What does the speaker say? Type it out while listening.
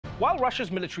While Russia's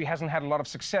military hasn't had a lot of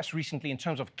success recently in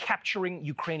terms of capturing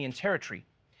Ukrainian territory,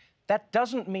 that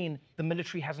doesn't mean the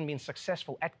military hasn't been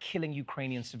successful at killing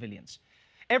Ukrainian civilians.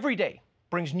 Every day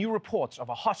brings new reports of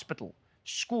a hospital,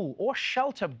 school, or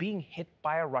shelter being hit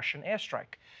by a Russian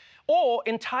airstrike, or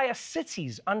entire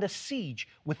cities under siege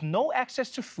with no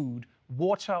access to food,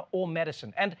 water, or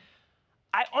medicine. And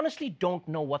I honestly don't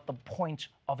know what the point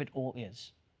of it all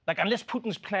is. Like, unless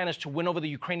Putin's plan is to win over the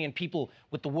Ukrainian people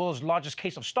with the world's largest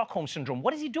case of Stockholm syndrome,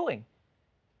 what is he doing?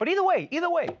 But either way,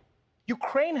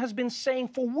 Ukraine has been saying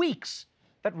for weeks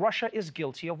that Russia is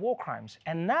guilty of war crimes.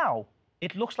 And now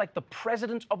it looks like the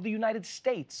President of the United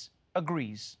States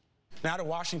agrees. Now to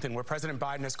Washington, where President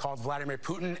Biden has called Vladimir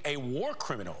Putin a war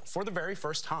criminal for the very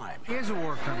first time. He is a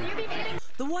war criminal.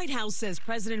 The White House says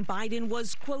President Biden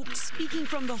was, quote, speaking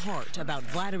from the heart about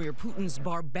Vladimir Putin's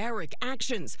barbaric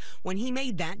actions when he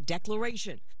made that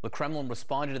declaration. The Kremlin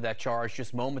responded to that charge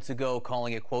just moments ago,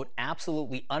 calling it, quote,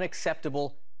 absolutely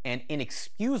unacceptable and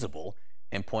inexcusable,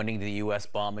 and pointing to the U.S.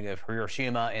 bombing of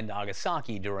Hiroshima and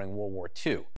Nagasaki during World War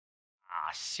II.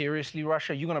 Seriously,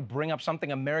 Russia? You're going to bring up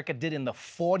something America did in the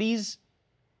 40s?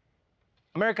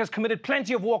 America's committed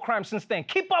plenty of war crimes since then.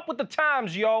 Keep up with the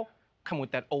times, yo. Come with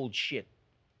that old shit.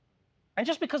 And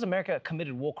just because America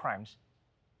committed war crimes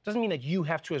doesn't mean that you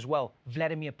have to as well,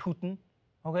 Vladimir Putin,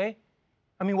 okay?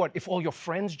 I mean, what, if all your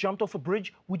friends jumped off a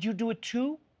bridge, would you do it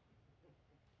too?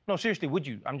 No, seriously, would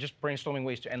you? I'm just brainstorming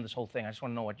ways to end this whole thing. I just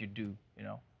want to know what you'd do, you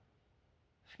know?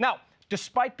 Now,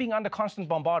 despite being under constant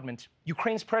bombardment,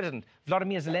 Ukraine's president,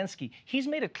 Vladimir Zelenskyy, he's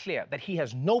made it clear that he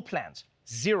has no plans,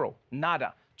 zero,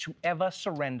 nada, to ever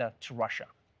surrender to Russia.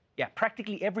 Yeah,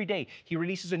 practically every day, he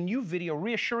releases a new video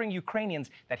reassuring Ukrainians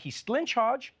that he's still in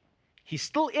charge, he's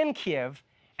still in Kiev,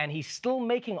 and he's still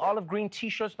making olive green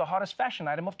T-shirts the hottest fashion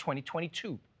item of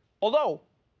 2022. Although,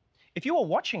 if you were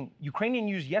watching Ukrainian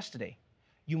news yesterday,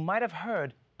 you might have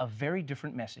heard a very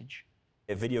different message.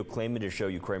 A video claiming to show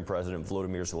Ukraine President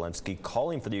Vladimir Zelenskyy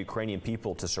calling for the Ukrainian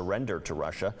people to surrender to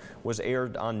Russia was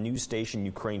aired on news station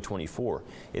Ukraine 24.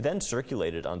 It then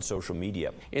circulated on social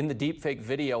media. In the deepfake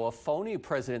video, a phony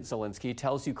President Zelenskyy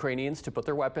tells Ukrainians to put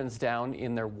their weapons down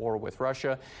in their war with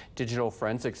Russia. Digital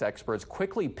forensics experts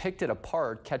quickly picked it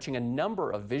apart, catching a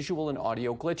number of visual and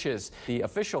audio glitches. The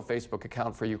official Facebook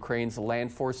account for Ukraine's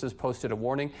land forces posted a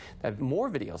warning that more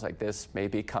videos like this may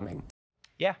be coming.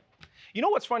 Yeah. You know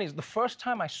what's funny is the first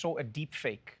time I saw a deep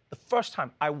fake, the first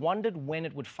time, I wondered when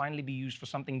it would finally be used for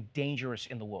something dangerous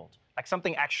in the world, like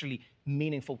something actually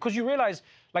meaningful. Because you realize,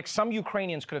 like, some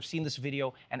Ukrainians could have seen this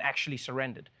video and actually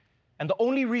surrendered. And the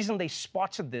only reason they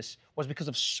spotted this was because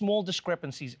of small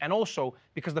discrepancies, and also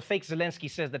because the fake Zelenskyy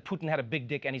says that Putin had a big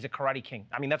dick and he's a karate king.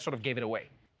 I mean, that sort of gave it away.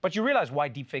 But you realize why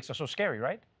deepfakes are so scary,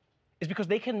 right? Is because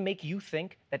they can make you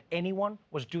think that anyone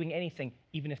was doing anything,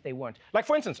 even if they weren't. Like,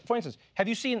 for instance, have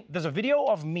you seen, there's a video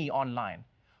of me online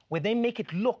where they make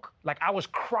it look like I was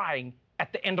crying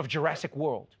at the end of Jurassic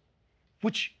World,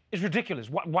 which is ridiculous.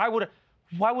 Why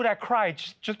would I cry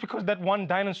just because that one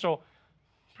dinosaur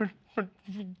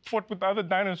fought with the other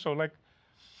dinosaur? Like,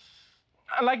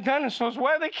 I like dinosaurs.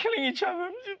 Why are they killing each other?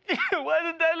 Why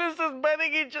are the dinosaurs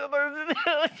biting each other?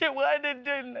 Why are they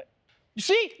doing that? You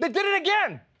see, they did it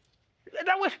again.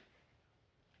 That was...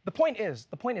 The point is,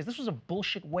 this was a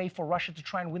bullshit way for Russia to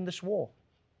try and win this war.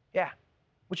 Yeah.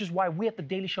 Which is why we at The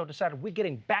Daily Show decided we're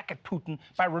getting back at Putin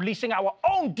by releasing our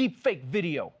own deepfake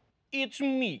video. It's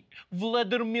me,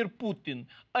 Vladimir Putin.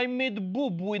 I made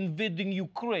boo-boo invading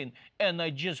Ukraine, and I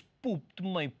just pooped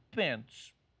my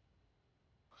pants.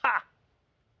 Ha!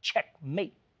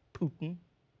 Checkmate, Putin.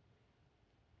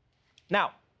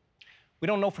 Now, we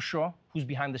don't know for sure who's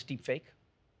behind this deepfake,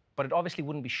 but it obviously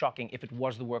wouldn't be shocking if it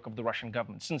was the work of the Russian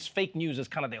government, since fake news is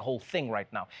kind of their whole thing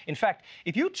right now. In fact,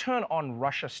 if you turn on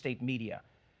Russia state media,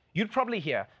 you'd probably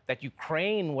hear that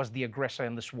Ukraine was the aggressor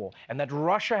in this war, and that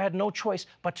Russia had no choice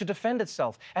but to defend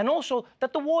itself, and also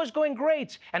that the war is going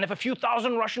great, and if a few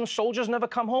thousand Russian soldiers never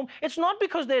come home, it's not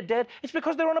because they're dead, it's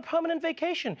because they're on a permanent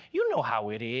vacation. You know how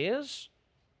it is.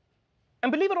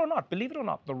 And believe it or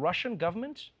not, the Russian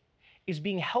government is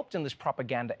being helped in this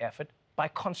propaganda effort by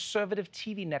conservative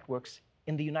TV networks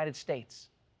in the United States.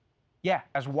 Yeah,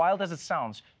 as wild as it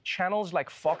sounds, channels like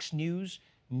Fox News,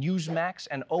 Newsmax,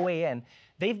 and OAN,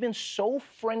 they've been so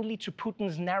friendly to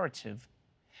Putin's narrative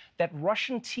that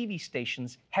Russian TV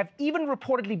stations have even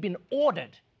reportedly been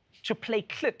ordered to play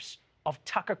clips of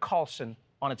Tucker Carlson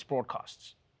on its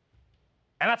broadcasts.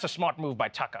 And that's a smart move by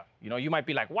Tucker. You know, you might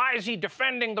be like, why is he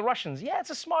defending the Russians? Yeah, it's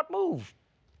a smart move.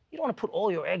 You don't want to put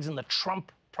all your eggs in the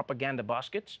Trump propaganda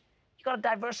baskets. You got to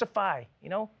diversify, you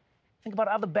know? Think about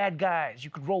other bad guys you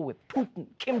could roll with. Putin,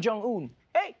 Kim Jong-un.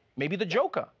 Hey, maybe the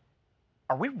Joker.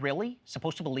 Are we really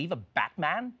supposed to believe a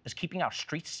Batman is keeping our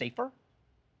streets safer?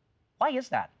 Why is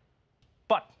that?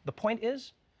 But the point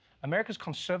is, America's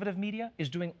conservative media is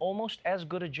doing almost as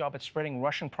good a job at spreading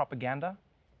Russian propaganda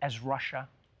as Russia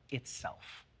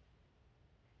itself.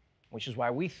 Which is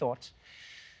why we thought,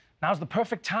 now's the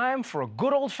perfect time for a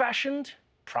good old-fashioned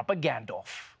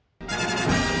propagandoff.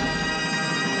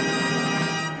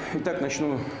 Итак,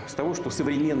 начну с того, что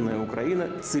современная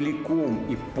Украина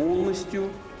целиком и полностью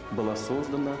была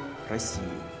создана Россией.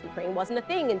 Ukraine wasn't a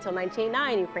thing until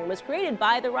 1989. Ukraine was created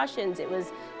by the Russians. It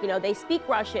was, they speak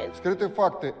Russian. Скрыты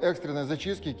факты экстренной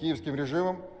зачистки киевским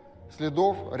режимом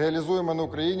следов реализуемой на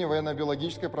Украине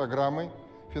военно-биологической программы,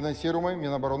 финансируемой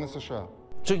Минобороны США.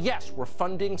 So yes, we're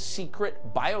funding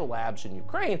secret biolabs in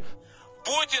Ukraine.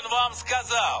 Путин вам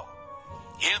сказал,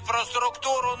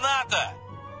 инфраструктуру НАТО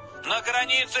на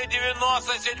границе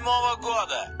 97-го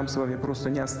года. Нам с вами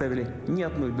просто не оставили ни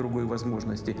одной другой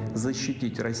возможности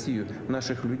защитить Россию,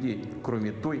 наших людей,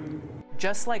 кроме той.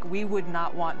 Just like we would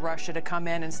not want Russia to come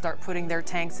in and start putting their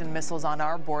tanks and missiles on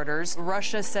our borders,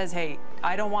 Russia says, hey,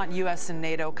 I don't want US and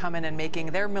NATO coming and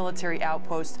making their military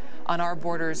outposts on our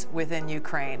borders within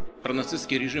Ukraine.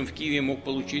 Пронацистский режим в Киеве мог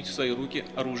получить в свои руки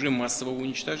оружие массового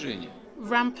уничтожения.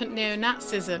 Rampant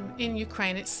neo-Nazism in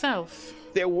Ukraine itself.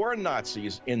 There were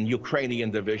Nazis in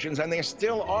Ukrainian divisions, and there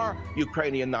still are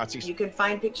Ukrainian Nazis. You can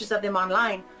find pictures of them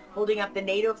online, holding up the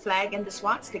NATO flag and the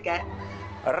swastika.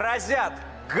 Разят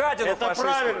гадину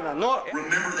фашистскую.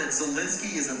 Remember that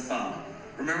Zelenskyy is a thug.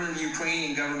 Remember that the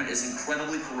Ukrainian government is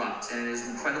incredibly corrupt and it is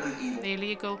incredibly evil. The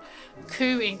illegal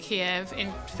coup in Kiev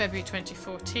in February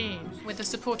 2014, with the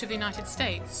support of the United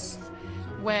States,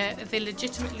 where the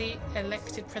legitimately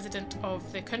elected president of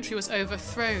the country was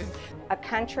overthrown. A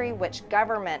country which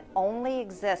government only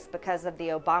exists because of the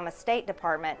Obama State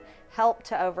Department helped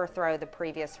to overthrow the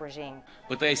previous regime.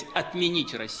 Пытаясь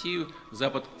отменить Россию,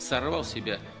 Запад сорвал с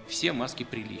себя все маски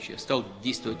приличия, стал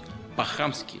действовать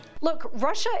по-хамски. Look,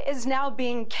 Russia is now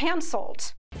being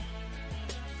canceled.